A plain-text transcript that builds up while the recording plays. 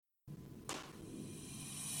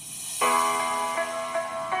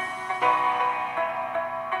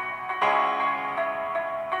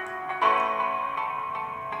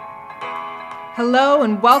Hello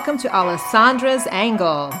and welcome to Alessandra's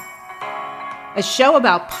Angle, a show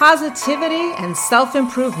about positivity and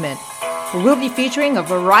self-improvement, where we'll be featuring a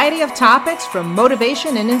variety of topics from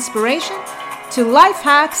motivation and inspiration to life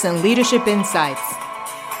hacks and leadership insights.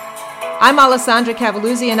 I'm Alessandra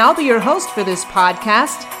Cavalluzzi and I'll be your host for this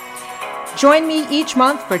podcast. Join me each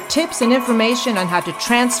month for tips and information on how to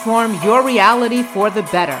transform your reality for the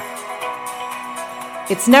better.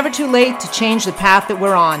 It's never too late to change the path that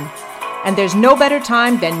we're on. And there's no better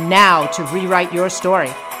time than now to rewrite your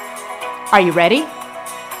story. Are you ready?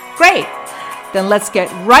 Great! Then let's get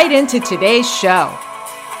right into today's show.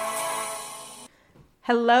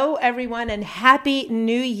 Hello, everyone, and Happy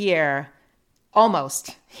New Year.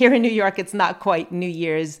 Almost. Here in New York, it's not quite New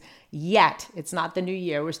Year's yet. It's not the new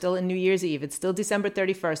year. We're still in New Year's Eve. It's still December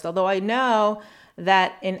 31st, although I know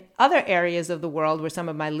that in other areas of the world where some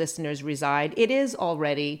of my listeners reside, it is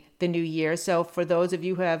already the new year. So for those of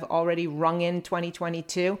you who have already rung in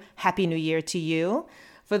 2022, Happy New Year to you.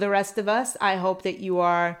 For the rest of us, I hope that you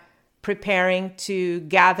are preparing to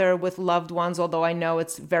gather with loved ones, although I know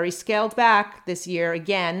it's very scaled back this year,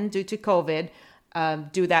 again, due to COVID.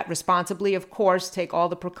 Do that responsibly, of course. Take all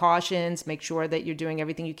the precautions. Make sure that you're doing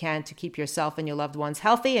everything you can to keep yourself and your loved ones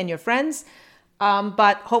healthy and your friends.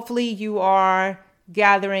 But hopefully you are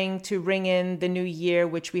gathering to ring in the new year,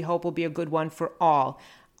 which we hope will be a good one for all.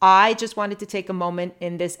 I just wanted to take a moment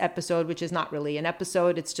in this episode, which is not really an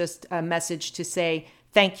episode. It's just a message to say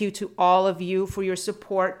thank you to all of you for your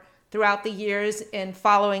support throughout the years in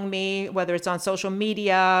following me, whether it's on social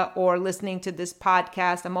media or listening to this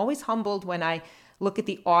podcast. I'm always humbled when I look at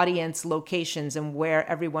the audience locations and where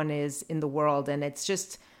everyone is in the world. And it's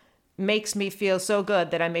just makes me feel so good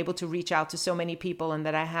that I'm able to reach out to so many people and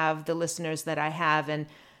that I have the listeners that I have and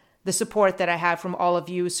the support that I have from all of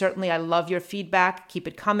you. Certainly, I love your feedback. Keep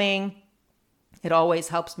it coming. It always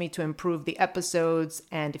helps me to improve the episodes.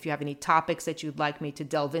 And if you have any topics that you'd like me to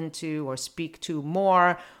delve into or speak to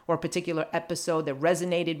more, or a particular episode that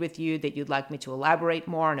resonated with you that you'd like me to elaborate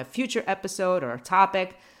more on a future episode or a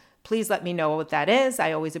topic, please let me know what that is.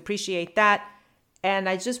 I always appreciate that. And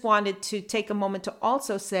I just wanted to take a moment to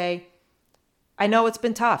also say, I know it's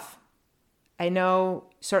been tough. I know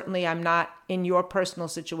certainly I'm not in your personal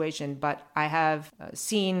situation, but I have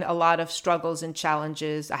seen a lot of struggles and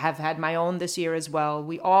challenges. I have had my own this year as well.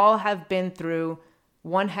 We all have been through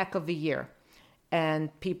one heck of a year,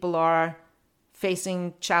 and people are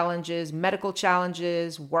facing challenges, medical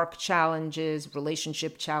challenges, work challenges,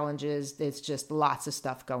 relationship challenges. There's just lots of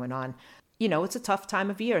stuff going on. You know, it's a tough time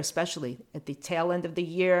of year, especially at the tail end of the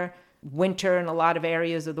year. Winter in a lot of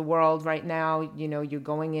areas of the world right now. You know, you're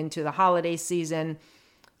going into the holiday season.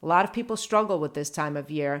 A lot of people struggle with this time of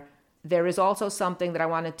year. There is also something that I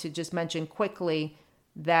wanted to just mention quickly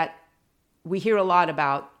that we hear a lot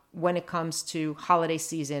about when it comes to holiday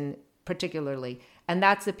season particularly. And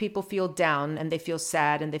that's that people feel down and they feel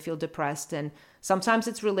sad and they feel depressed. And sometimes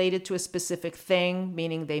it's related to a specific thing,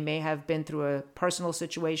 meaning they may have been through a personal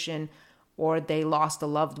situation, or they lost a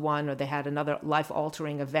loved one, or they had another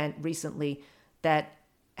life-altering event recently that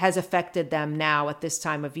has affected them now at this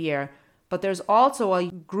time of year. But there's also a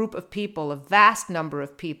group of people, a vast number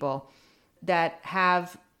of people, that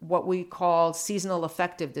have what we call seasonal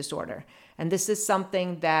affective disorder. And this is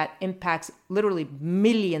something that impacts literally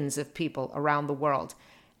millions of people around the world.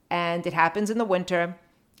 And it happens in the winter,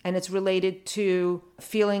 and it's related to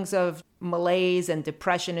feelings of malaise and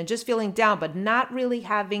depression and just feeling down, but not really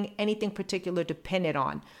having anything particular to pin it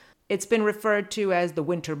on. It's been referred to as the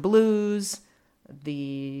winter blues,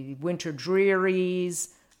 the winter drearies,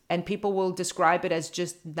 and people will describe it as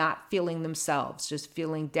just not feeling themselves, just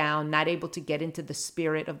feeling down, not able to get into the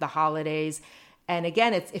spirit of the holidays. And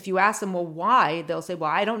again, if you ask them, well, why? They'll say,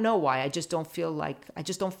 well, I don't know why. I just don't feel like it. I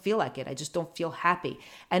just don't feel happy.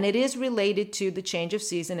 And it is related to the change of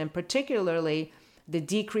season, and particularly the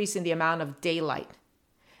decrease in the amount of daylight.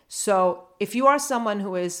 So if you are someone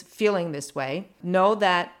who is feeling this way, know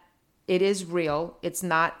that it is real. It's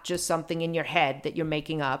not just something in your head that you're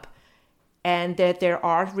making up, and that there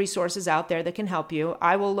are resources out there that can help you.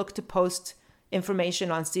 I will look to post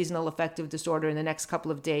information on seasonal affective disorder in the next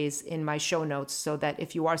couple of days in my show notes, so that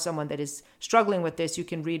if you are someone that is struggling with this, you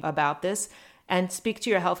can read about this and speak to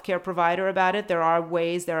your healthcare provider about it. There are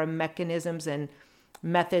ways, there are mechanisms and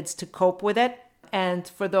methods to cope with it. And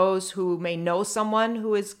for those who may know someone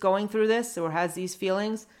who is going through this or has these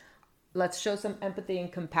feelings, let's show some empathy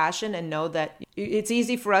and compassion and know that it's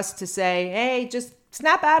easy for us to say, hey, just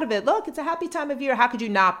snap out of it. Look, it's a happy time of year. How could you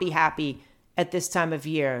not be happy at this time of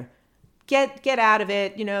year? Get out of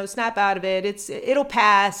it, snap out of it. It'll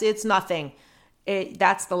pass. It's nothing.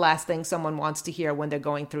 that's the last thing someone wants to hear when they're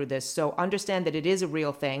going through this. So understand that it is a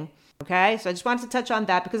real thing. Okay, so I just wanted to touch on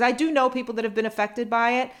that because I do know people that have been affected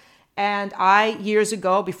by it. And years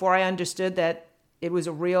ago, before I understood that it was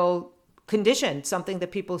a real condition, something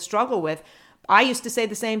that people struggle with, I used to say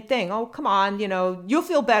the same thing. Oh, come on, you'll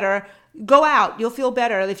feel better. Go out, you'll feel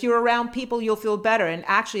better. If you're around people, you'll feel better. And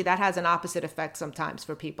actually, that has an opposite effect sometimes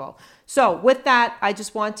for people. So with that, I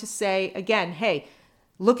just want to say again, hey,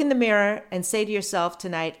 look in the mirror and say to yourself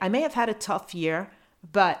tonight, I may have had a tough year,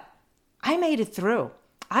 but I made it through.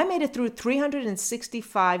 I made it through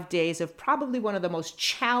 365 days of probably one of the most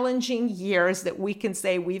challenging years that we can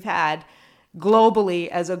say we've had globally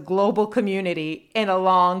as a global community in a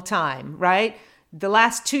long time, right? The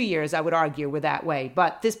last 2 years, I would argue, were that way.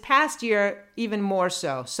 But this past year, even more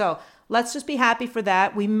so. So let's just be happy for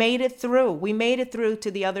that. We made it through. We made it through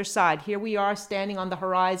to the other side. Here we are standing on the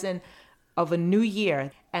horizon of a new year,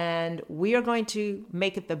 and we are going to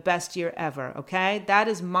make it the best year ever, okay? That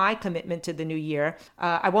is my commitment to the new year.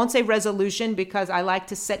 I won't say resolution because I like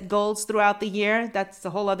to set goals throughout the year. That's a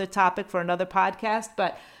whole other topic for another podcast,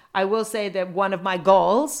 but I will say that one of my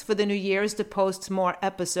goals for the new year is to post more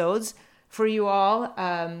episodes for you all.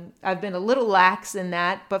 I've been a little lax in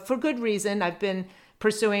that, but for good reason. I've been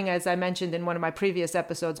pursuing, as I mentioned in one of my previous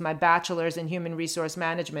episodes, my bachelor's in human resource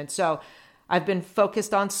management. So I've been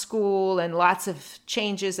focused on school and lots of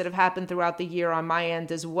changes that have happened throughout the year on my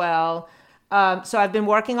end as well. So I've been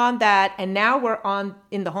working on that, and now we're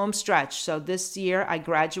in the home stretch. So this year I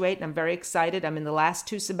graduate, and I'm very excited. I'm in the last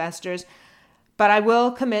 2 semesters, but I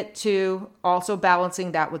will commit to also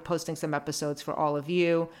balancing that with posting some episodes for all of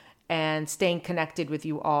you and staying connected with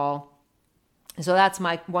you all. So that's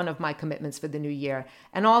one of my commitments for the new year.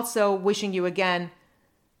 And also wishing you again,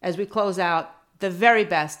 as we close out, the very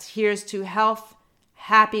best. Here's to health,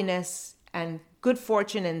 happiness, and good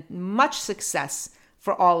fortune and much success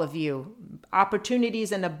for all of you.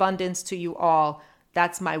 Opportunities and abundance to you all.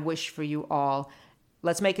 That's my wish for you all.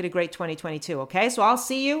 Let's make it a great 2022, okay? So I'll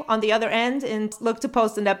see you on the other end and look to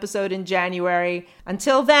post an episode in January.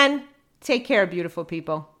 Until then, take care, beautiful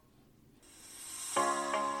people.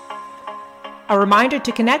 A reminder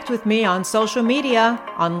to connect with me on social media,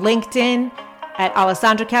 on LinkedIn, at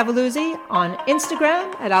Alessandra Cavalluzzi, on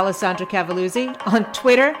Instagram at Alessandra Cavalluzzi, on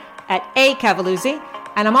Twitter at @Cavalluzzi,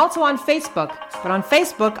 and I'm also on Facebook. But on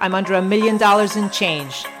Facebook, I'm under $1 million in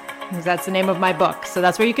change. That's the name of my book. So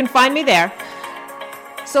that's where you can find me there.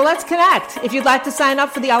 So let's connect. If you'd like to sign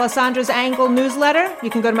up for the Alessandra's Angle newsletter, you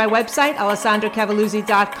can go to my website,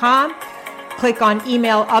 alessandra.cavalluzzi.com. Click on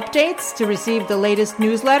email updates to receive the latest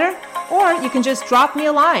newsletter, or you can just drop me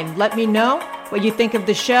a line. Let me know what you think of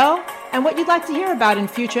the show and what you'd like to hear about in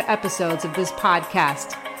future episodes of this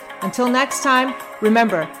podcast. Until next time,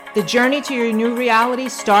 remember, the journey to your new reality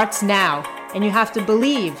starts now, and you have to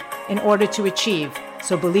believe in order to achieve.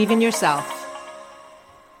 So believe in yourself.